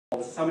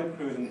called the Summit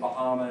Cruise in the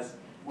Bahamas,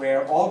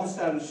 where all of a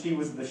sudden she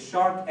was the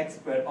shark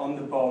expert on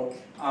the boat,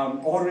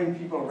 ordering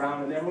people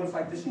around, and everyone's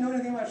like, does she know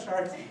anything about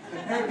sharks?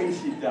 Apparently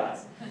she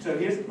does. So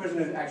here's the person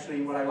who's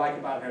actually, what I like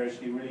about her is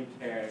she really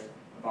cares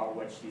about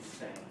what she's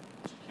saying.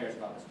 She cares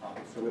about this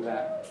topic. So with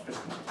that,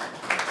 Kristen.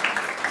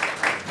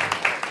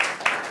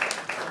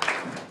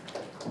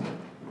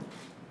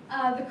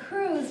 The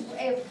cruise,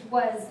 it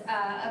was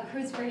a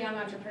cruise for young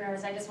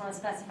entrepreneurs. I just want to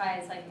specify,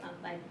 it's like not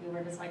like we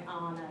were just like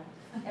on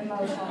an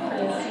emotional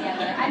cruise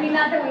together. I mean,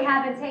 not that we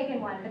haven't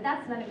taken one, but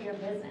that's none of your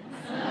business.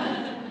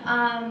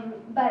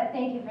 But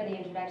thank you for the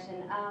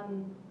introduction.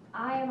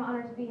 I am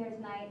honored to be here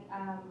tonight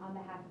on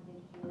behalf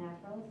of the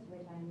Naturals,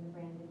 which I'm the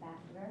brand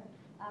ambassador,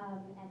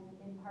 and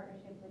in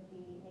partnership with the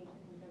Nature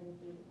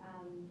Conservancy.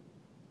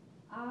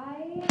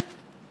 I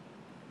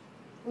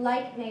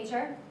like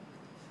nature.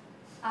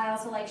 I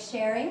also like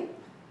sharing.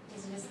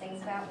 These are just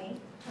things about me.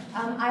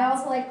 I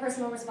also like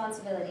personal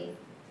responsibility.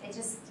 It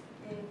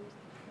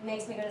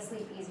makes me go to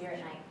sleep easier at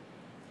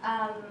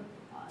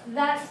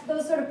night.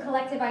 Those sort of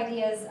collective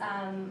ideas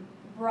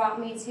brought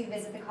me to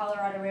visit the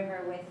Colorado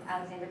River with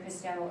Alexander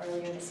Cousteau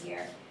earlier this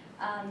year.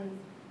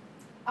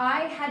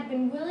 I had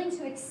been willing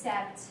to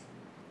accept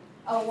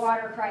a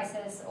water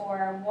crisis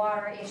or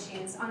water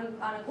issues on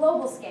a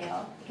global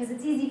scale because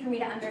it's easy for me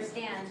to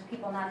understand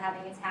people not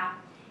having a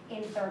tap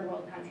in third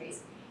world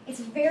countries. It's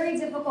very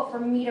difficult for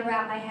me to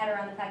wrap my head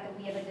around the fact that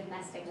we have a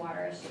domestic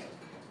water issue.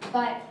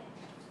 But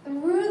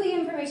through the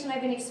information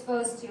I've been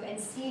exposed to and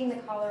seeing the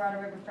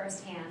Colorado River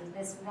firsthand,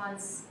 this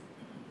once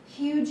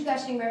huge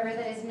gushing river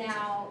that is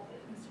now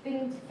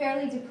been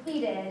fairly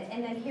depleted,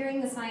 and then hearing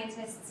the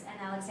scientists and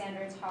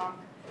Alexander talk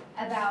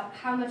about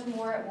how much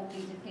more it will be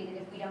depleted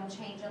if we don't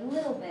change a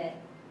little bit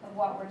of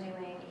what we're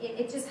doing,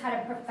 it just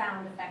had a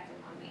profound effect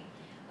upon me.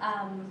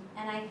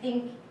 And I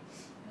think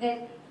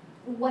that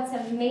what's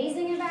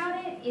amazing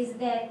about it is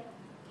that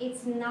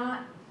it's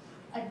not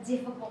a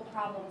difficult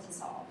problem to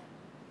solve.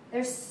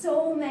 There's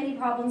so many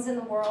problems in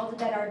the world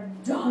that are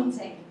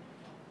daunting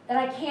that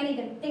I can't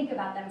even think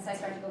about them because I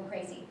start to go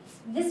crazy.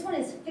 This one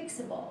is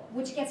fixable,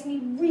 which gets me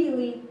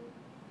really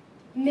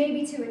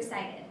maybe too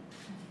excited.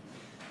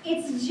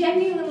 It's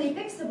genuinely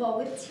fixable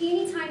with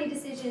teeny tiny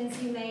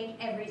decisions you make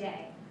every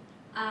day.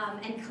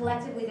 And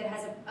collectively that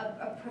has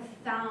a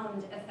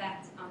profound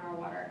effect on our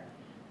water.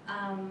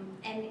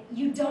 And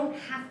you don't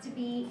have to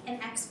be an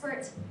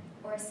expert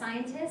or a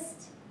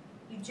scientist,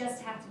 you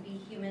just have to be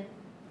human,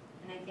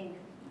 and I think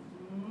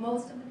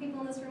most of the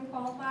people in this room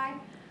qualify,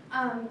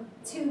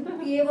 to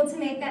be able to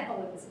make that,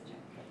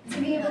 to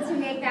be able to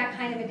make that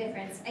kind of a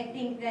difference. I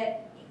think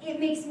that it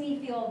makes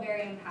me feel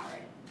very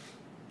empowered.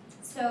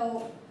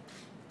 So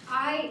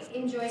I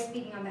enjoy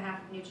speaking on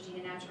behalf of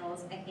Neutrogena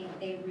Naturals. I think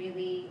they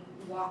really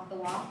walk the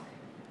walk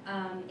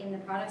in the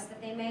products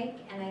that they make,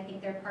 and I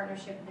think their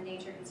partnership with the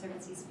Nature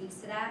Conservancy speaks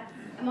to that.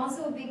 I'm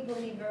also a big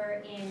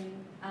believer in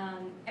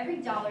every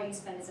dollar you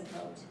spend is a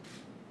vote.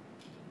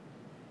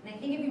 And I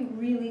think if you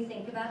really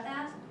think about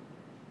that,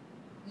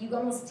 you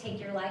almost take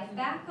your life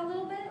back a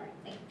little bit.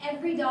 Like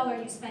every dollar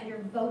you spend,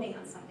 you're voting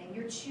on something.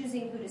 You're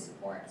choosing who to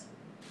support.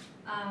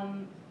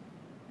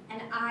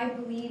 And I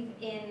believe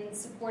in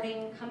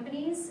supporting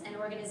companies and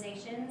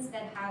organizations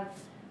that have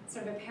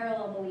sort of a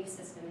parallel belief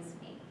system as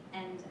me.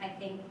 And I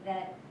think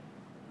that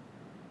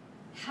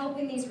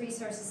helping these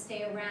resources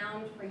stay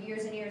around for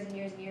years and years and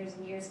years and years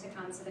and years to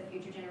come so that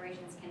future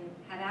generations can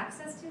have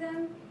access to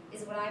them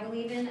is what I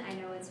believe in. I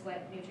know it's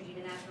what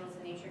Neutrogena Naturals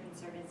and Nature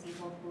Conservancy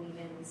both believe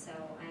in, so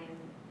I am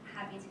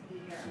happy to be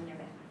here on their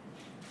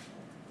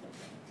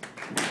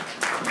behalf.